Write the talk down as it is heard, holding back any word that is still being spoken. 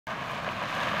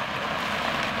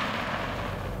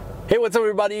Hey, what's up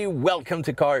everybody? Welcome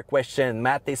to Car Question.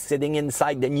 Matt is sitting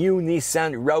inside the new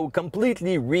Nissan Rogue,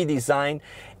 completely redesigned,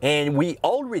 and we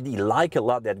already like a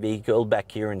lot that vehicle back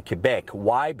here in Quebec.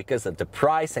 Why? Because of the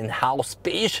price and how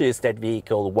spacious that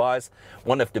vehicle was,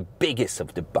 one of the biggest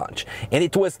of the bunch. And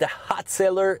it was the hot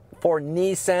seller for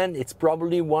Nissan. It's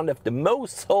probably one of the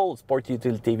most sold sport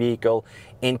utility vehicle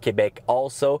in Quebec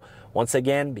also. Once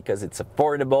again, because it's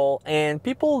affordable and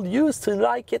people used to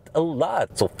like it a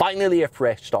lot. So finally a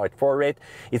fresh start for it.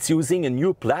 It's using a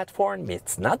new platform.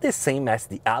 It's not the same as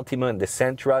the Altima and the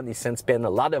Sentra. Nissan spent a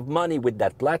lot of money with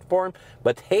that platform,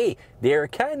 but hey, they're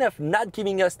kind of not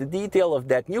giving us the detail of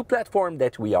that new platform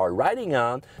that we are riding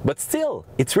on. But still,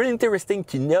 it's really interesting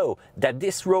to know that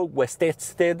this Rogue was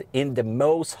tested in the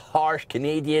most harsh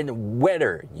Canadian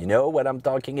weather. You know what I'm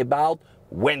talking about?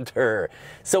 Winter.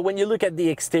 So when you look at the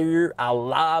exterior, I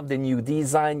love the new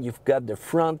design. You've got the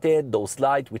front end, those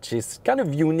lights, which is kind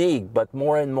of unique, but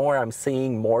more and more I'm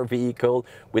seeing more vehicle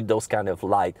with those kind of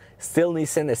light. Still,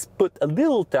 Nissan has put a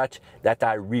little touch that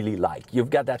I really like. You've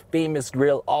got that famous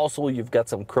grille. Also, you've got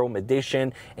some chrome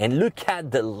addition, and look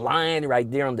at the line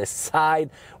right there on the side.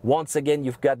 Once again,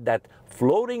 you've got that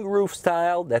floating roof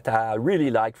style that I really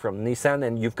like from Nissan,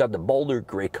 and you've got the bolder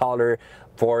gray color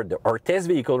for our test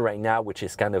vehicle right now, which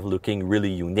is kind of looking really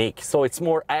unique. So it's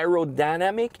more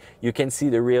aerodynamic. You can see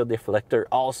the rear deflector,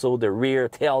 also the rear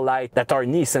tail light that are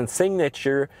Nissan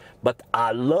signature. But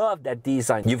I love that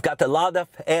design. You've got a lot of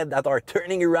heads that are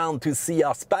turning around to see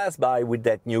us pass by with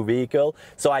that new vehicle.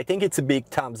 So I think it's a big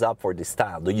thumbs up for this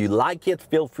style. Do you like it?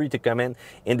 Feel free to comment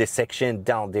in the section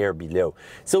down there below.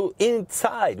 So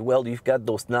inside, well, you've got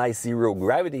those nice zero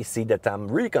gravity seats that I'm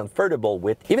really comfortable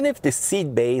with, even if the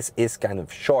seat base is kind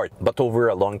of short. But over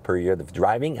a long period of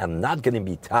driving, I'm not going to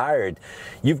be tired.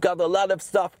 You've got a lot of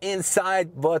stuff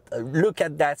inside, but look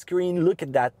at that screen, look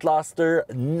at that cluster,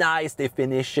 nice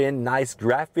definition, nice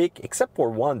graphic, except for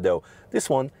one though. This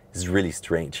one is really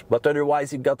strange. But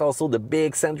otherwise, you've got also the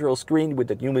big central screen with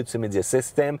the new multimedia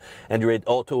system, Android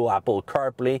Auto, Apple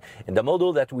CarPlay, and the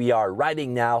model that we are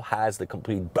riding now has the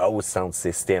complete Bose sound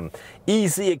system.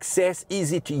 Easy access,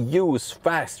 easy to use,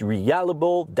 fast,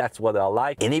 reliable, that's what I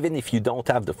like. And even if you don't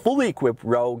have the fully equipped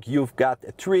Rogue, you've got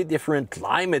 3 different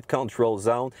climate control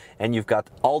zones, and you've got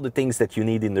all the things that you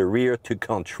need in the rear to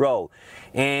control.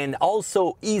 And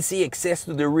also easy access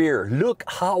to the rear. Look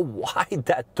how wide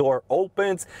that door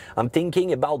opens. I'm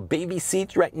thinking about baby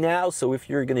seats right now, so if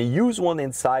you're gonna use one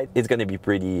inside, it's gonna be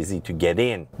pretty easy to get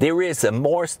in. There is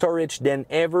more storage than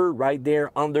ever right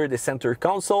there under the center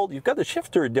console. You've got a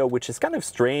shifter though, which is kind of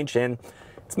strange, and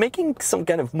it's making some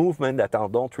kind of movement that I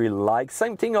don't really like.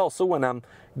 Same thing also when I'm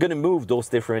gonna move those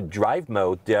different drive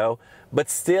modes though, but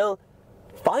still,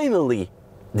 finally,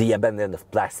 the abandon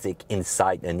of plastic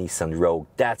inside a Nissan Rogue.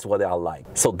 That's what I like.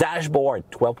 So dashboard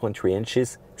 12.3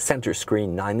 inches, center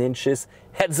screen 9 inches,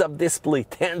 heads-up display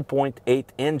 10.8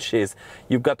 inches.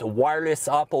 You've got a wireless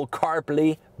Apple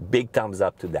CarPlay, big thumbs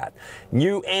up to that.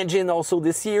 New engine also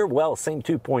this year, well, same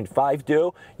 2.5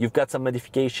 though. You've got some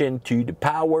modification to the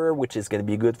power, which is going to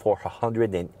be good for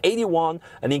 181,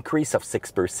 an increase of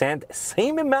 6%.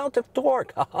 Same amount of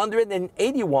torque,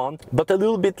 181, but a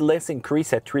little bit less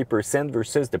increase at 3%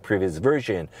 versus the previous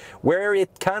version. Where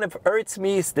it kind of hurts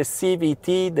me is the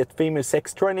CVT, that famous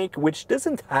Xtronic, which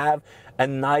doesn't have a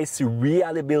nice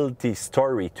reliability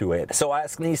story to it. So I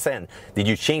asked Nissan, did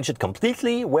you change it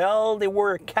completely? Well, they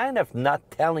were kind of not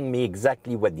telling me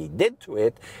exactly what they did to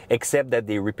it, except that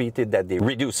they repeated that they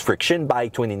reduced friction by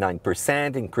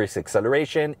 29%, increased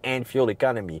acceleration and fuel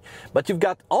economy. But you've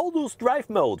got all those drive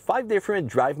modes, 5 different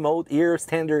drive modes here: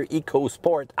 standard, eco,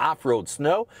 sport, off-road,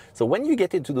 snow. So when you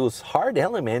get into those hard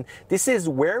elements, this is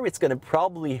where it's going to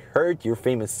probably hurt your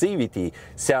famous CVT.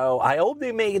 So I hope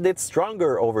they made it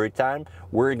stronger over time.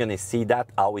 We're gonna see that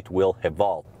how it will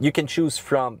evolve. You can choose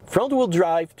from front-wheel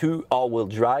drive to all-wheel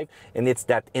drive, and it's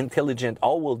that intelligent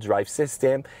all-wheel drive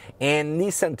system. And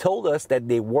Nissan told us that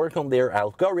they work on their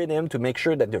algorithm to make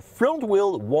sure that the front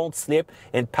wheel won't slip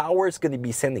and power is gonna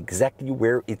be sent exactly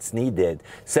where it's needed.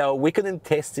 So we couldn't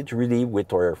test it really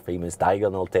with our famous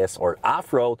diagonal test or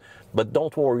off-road, but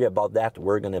don't worry about that.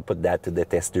 We're gonna put that to the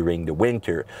test during the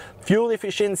winter. Fuel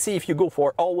efficiency, if you go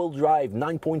for all-wheel drive,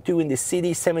 9.2 in the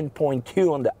city,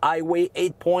 7.2 on the highway,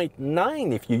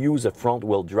 8.9 if you use a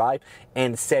front-wheel drive,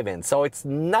 and 7. So it's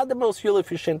not the most fuel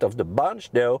efficient of the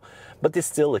bunch though, but it's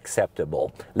still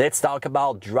acceptable. Let's talk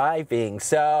about driving.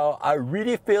 So I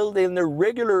really feel in the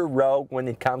regular Rogue when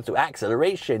it comes to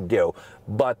acceleration though,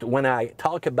 But when I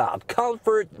talk about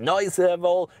comfort, noise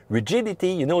level, rigidity,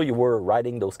 you know, you were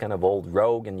riding those kind of old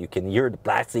Rogue and you can hear the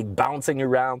plastic bouncing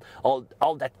around,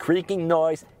 all that creaking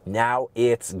noise, now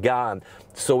it's gone.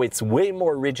 So it's way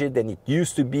more rigid than it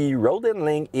used to be. Road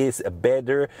handling is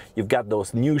better. You've got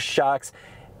those new shocks.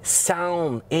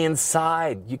 Sound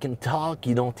inside, you can talk,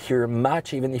 you don't hear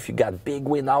much, even if you got big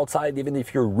wind outside, even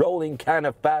if you're rolling kind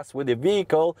of fast with the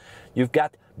vehicle. You've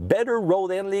got better road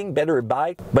handling, better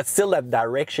bike, but still that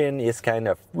direction is kind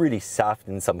of really soft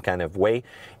in some kind of way.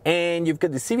 And you've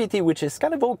got the CVT, which is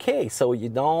kind of okay, so you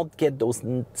don't get those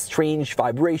strange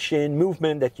vibration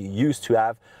movement that you used to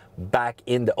have back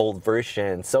in the old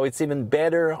version. So it's even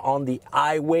better on the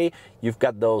highway. You've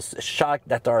got those shocks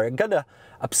that are gonna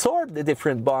absorb the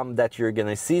different bump that you're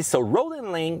gonna see. So road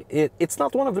handling, it's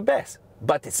not one of the best,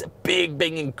 but it's a big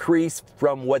increase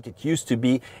from what it used to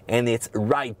be, and it's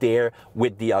right there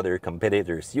with the other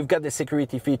competitors. You've got the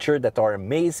security feature that are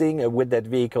amazing with that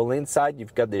vehicle inside.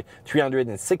 You've got the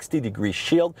 360-degree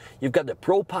shield. You've got the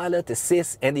Pro Pilot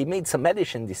Assist, and they made some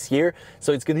addition this year.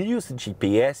 So it's gonna use the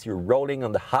GPS. You're rolling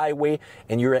on the highway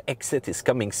and your exit is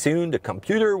coming soon. The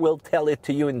computer will tell it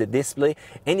to you in the display,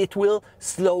 and it will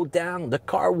slow down. The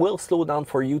car will slow down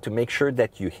for you to make sure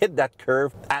that you hit that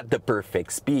curve at the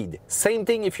perfect speed. Same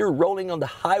thing if you're rolling on the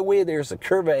highway, there's a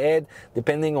curve ahead.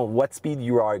 Depending on what speed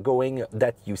you are going,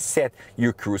 that you set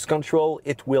your cruise control,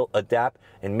 it will adapt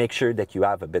and make sure that you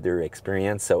have a better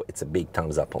experience. So it's a big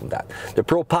thumbs up on that. The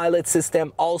Pro Pilot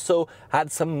system also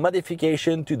had some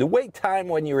modification to the wait time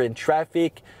when you're in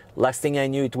traffic. Last thing I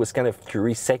knew, it was kind of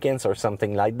 3 seconds or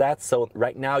something like that. So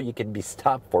right now you can be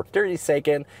stopped for 30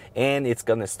 seconds and it's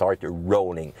gonna start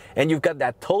rolling. And you've got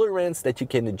that tolerance that you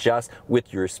can adjust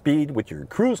with your speed, with your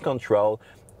cruise control.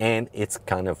 And it's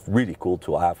kind of really cool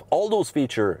to have all those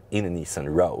features in a Nissan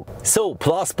Rogue. So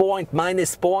plus point,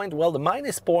 minus point. Well, the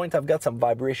minus point, I've got some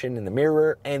vibration in the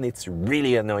mirror and it's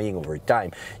really annoying over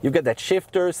time. You've got that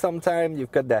shifter sometimes,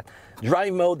 you've got that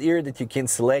drive mode here that you can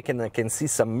select and I can see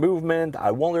some movement. I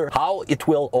wonder how it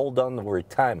will hold on over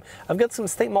time. I've got some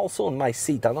stain also on my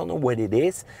seat. I don't know what it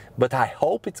is, but I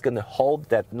hope it's gonna hold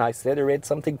that nice leatherette.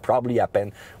 Something probably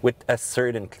happened with a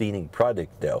certain cleaning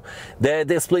product though. The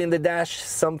display in the dash,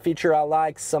 some feature I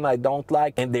like, some I don't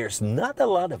like, and there's not a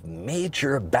lot of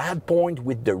major bad point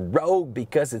with the Rogue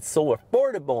because it's so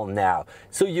affordable now.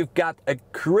 So you've got a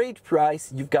great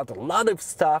price, you've got a lot of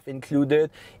stuff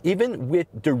included, even with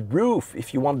the roof.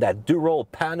 If you want that dual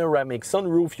panoramic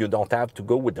sunroof, you don't have to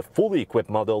go with the fully equipped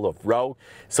model of Rogue,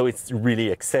 so it's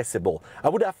really accessible. I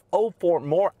would have hoped for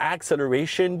more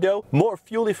acceleration though, more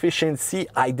fuel efficiency.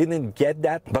 I didn't get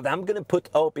that, but I'm gonna put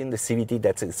hope in the CVT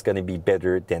that it's gonna be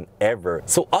better than ever.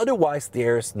 So otherwise,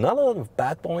 there's not a lot of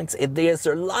bad points, and there's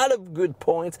a lot of good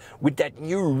points with that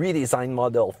new redesigned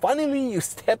model. Finally, you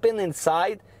step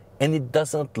inside, and it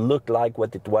doesn't look like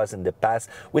what it was in the past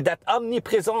with that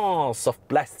omnipresence of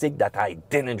plastic that I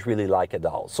didn't really like at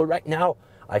all. So right now,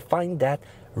 I find that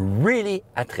really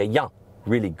attrayant,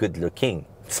 really good looking.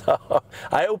 So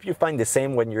I hope you find the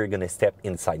same when you're gonna step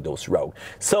inside those Rogue.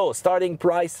 So starting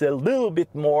price a little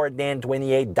bit more than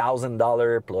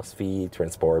 $28,000 plus fee,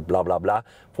 transport, blah, blah, blah,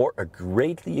 for a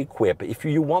greatly equipped. If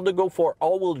you want to go for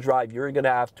all-wheel drive, you're gonna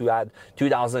have to add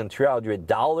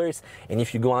 $2,300. And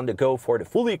if you want to go for the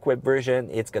fully equipped version,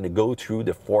 it's gonna go through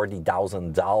the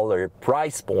 $40,000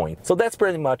 price point. So that's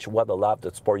pretty much what a lot of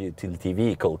the sport utility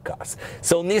vehicle costs.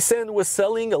 So Nissan was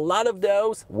selling a lot of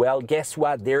those. Well, guess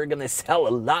what? They're gonna sell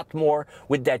a lot more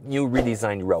with that new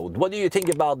redesigned Rogue. What do you think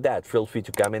about that? Feel free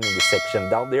to comment in the section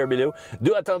down there below.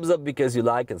 Do a thumbs up because you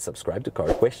like and subscribe to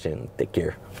Car Question. Take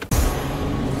care.